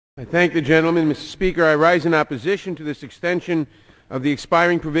I thank the gentleman. Mr. Speaker, I rise in opposition to this extension of the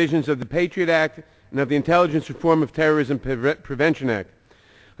expiring provisions of the Patriot Act and of the Intelligence Reform of Terrorism Prevention Act.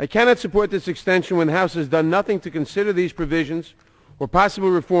 I cannot support this extension when the House has done nothing to consider these provisions or possible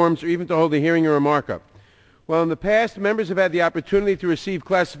reforms or even to hold a hearing or a markup. While in the past members have had the opportunity to receive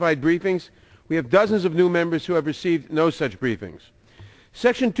classified briefings, we have dozens of new members who have received no such briefings.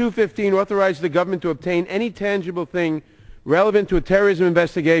 Section 215 authorizes the government to obtain any tangible thing relevant to a terrorism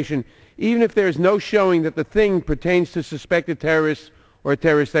investigation, even if there is no showing that the thing pertains to suspected terrorists or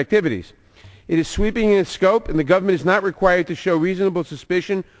terrorist activities. It is sweeping in its scope, and the government is not required to show reasonable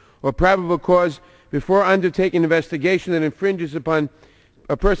suspicion or probable cause before undertaking an investigation that infringes upon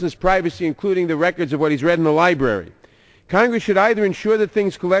a person's privacy, including the records of what he's read in the library. Congress should either ensure that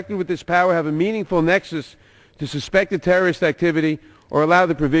things collected with this power have a meaningful nexus to suspected terrorist activity or allow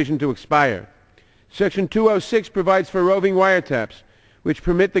the provision to expire. Section 206 provides for roving wiretaps, which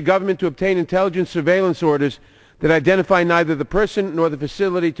permit the government to obtain intelligence surveillance orders that identify neither the person nor the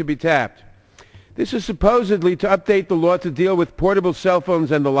facility to be tapped. This is supposedly to update the law to deal with portable cell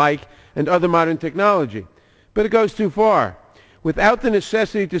phones and the like and other modern technology. But it goes too far. Without the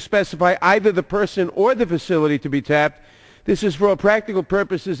necessity to specify either the person or the facility to be tapped, this is for all practical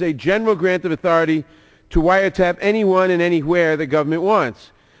purposes a general grant of authority to wiretap anyone and anywhere the government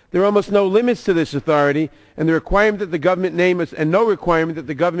wants. There are almost no limits to this authority, and the requirement that the government name no requirement that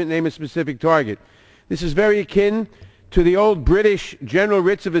the government name a specific target. This is very akin to the old British general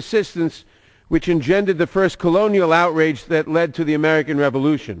writs of assistance, which engendered the first colonial outrage that led to the American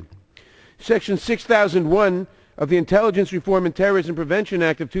Revolution. Section 6001 of the Intelligence Reform and Terrorism Prevention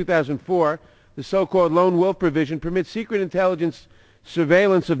Act of 2004, the so-called lone wolf provision, permits secret intelligence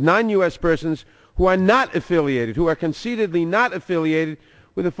surveillance of non-U.S. persons who are not affiliated, who are conceitedly not affiliated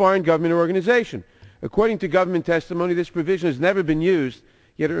with a foreign government or organization. According to government testimony, this provision has never been used,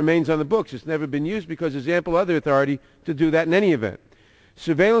 yet it remains on the books. It's never been used because there's ample other authority to do that in any event.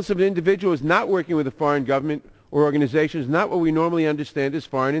 Surveillance of an individual is not working with a foreign government or organization is not what we normally understand as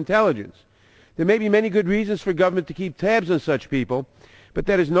foreign intelligence. There may be many good reasons for government to keep tabs on such people, but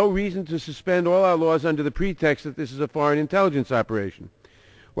that is no reason to suspend all our laws under the pretext that this is a foreign intelligence operation.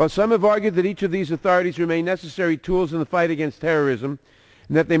 While some have argued that each of these authorities remain necessary tools in the fight against terrorism,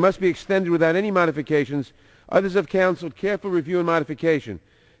 and that they must be extended without any modifications, others have counseled careful review and modification.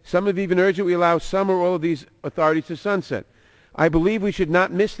 Some have even urged that we allow some or all of these authorities to sunset. I believe we should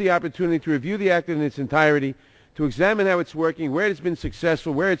not miss the opportunity to review the Act in its entirety, to examine how it's working, where it's been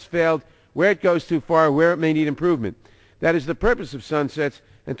successful, where it's failed, where it goes too far, where it may need improvement. That is the purpose of sunsets,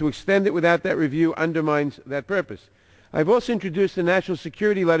 and to extend it without that review undermines that purpose. I've also introduced the National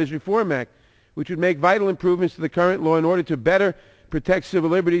Security Letters Reform Act, which would make vital improvements to the current law in order to better protect civil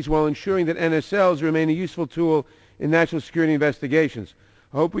liberties while ensuring that NSLs remain a useful tool in national security investigations.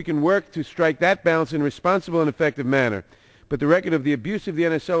 I hope we can work to strike that balance in a responsible and effective manner. But the record of the abuse of the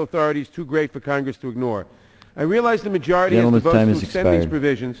NSL authority is too great for Congress to ignore. I realize the majority has the votes to extend these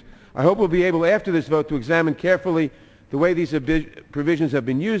provisions. I hope we'll be able, after this vote, to examine carefully the way these provisions have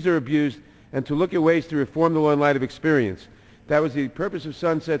been used or abused and to look at ways to reform the law in light of experience. That was the purpose of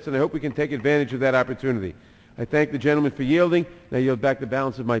sunsets, and I hope we can take advantage of that opportunity. I thank the gentleman for yielding, and I yield back the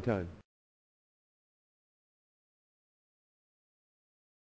balance of my time.